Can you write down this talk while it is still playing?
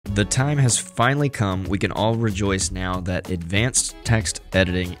The time has finally come. We can all rejoice now that advanced text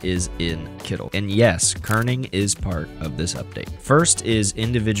editing is in Kittl. And yes, Kerning is part of this update. First is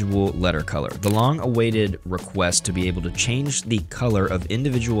individual letter color. The long-awaited request to be able to change the color of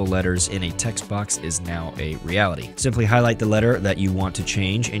individual letters in a text box is now a reality. Simply highlight the letter that you want to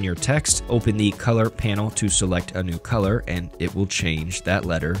change in your text, open the color panel to select a new color, and it will change that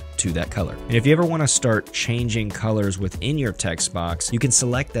letter to that color. And if you ever want to start changing colors within your text box, you can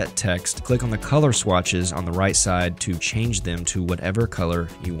select that text, click on the color swatches on the right side to change them to whatever color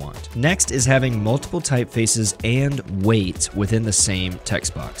you want. Next is having multiple typefaces and weight within the same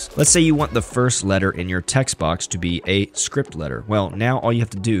text box. Let's say you want the first letter in your text box to be a script letter. Well, now all you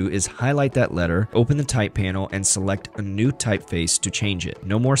have to do is highlight that letter, open the type panel, and select a new typeface to change it.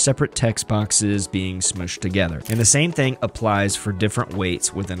 No more separate text boxes being smushed together. And the same thing applies for different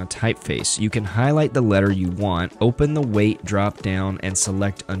weights within a typeface. You can highlight the letter you want, open the weight drop down, and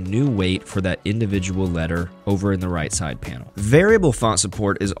select a new weight for that individual letter over in the right side panel. Variable font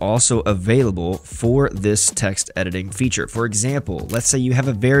support is also available for this text editing feature. For example, let's say you have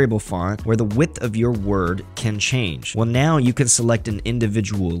a variable font where the width of your word can change. Well, now you can select an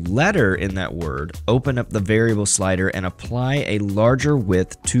individual letter in that word, open up the variable slider, and apply a larger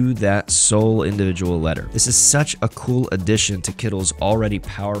width to that sole individual letter. This is such a cool addition to Kittl's already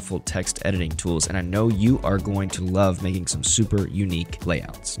powerful text editing tools, and I know you are going to love making some super unique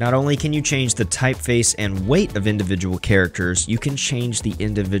layouts. Not only can you change the typeface and weight of individual characters, you can change the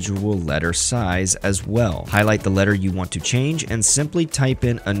individual letter size as well. Highlight the letter you want to change and simply type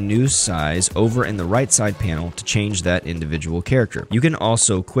in a new size over in the right side panel to change that individual character. You can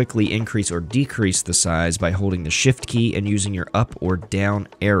also quickly increase or decrease the size by holding the Shift key and using your up or down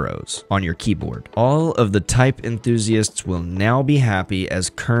arrows on your keyboard. All of the type enthusiasts will now be happy as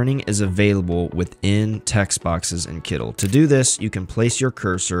Kerning is available within text boxes in Kittl. To do this, you can place your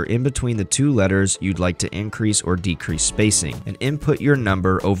cursor in between the two letters you'd like to increase or decrease spacing and input your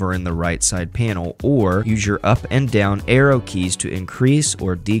number over in the right side panel, or use your up and down arrow keys to increase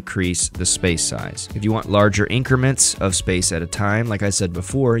or decrease the space size. If you want larger increments of space at a time, like I said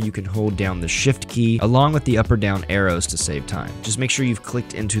before, you can hold down the Shift key along with the up or down arrows to save time. Just make sure you've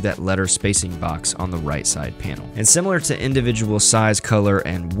clicked into that letter spacing box on the right side panel. And similar to individual size, color,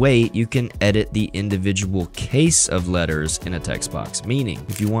 and weight, you can edit the individual case of letters in a text box, meaning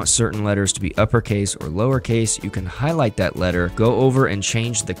if you want certain letters to be uppercase or lowercase, you can highlight that letter, go over and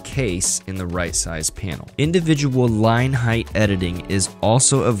change the case in the right size panel. Individual line height editing is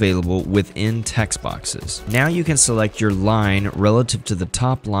also available within text boxes. Now you can select your line relative to the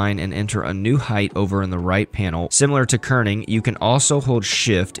top line and enter a new height over in the right panel. Similar to Kerning, you can also hold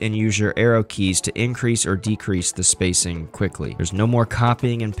Shift and use your arrow keys to increase or decrease the spacing quickly. There's no more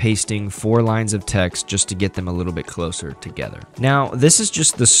copying and pasting 4 lines of text just to get them a little bit closer together. Now, this is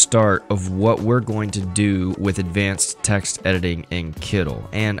just the start of what we're going to do with advanced text editing in Kittl,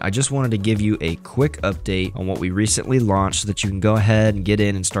 and I just wanted to give you a quick update on what we recently launched so that you can go ahead and get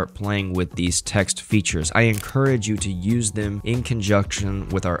in and start playing with these text features. I encourage you to use them in conjunction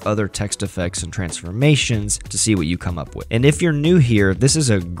with our other text effects and transformations to see what you come up with. And if you're new here, this is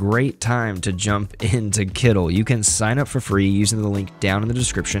a great time to jump into Kittl. You can sign up for free using the link down in the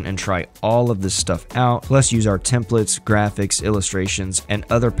description and try all of this stuff out, plus use our templates, graphics, illustrations, and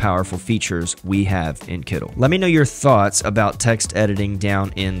other powerful features we have in Kittl. Let me know your thoughts about text editing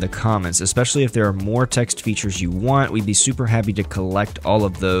down in the comments, especially if there are more text features you want. We'd be super happy to collect all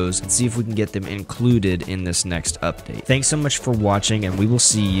of those and see if we can get them included in this next update. Thanks so much for watching, and we will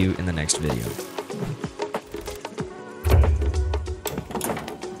see you in the next video.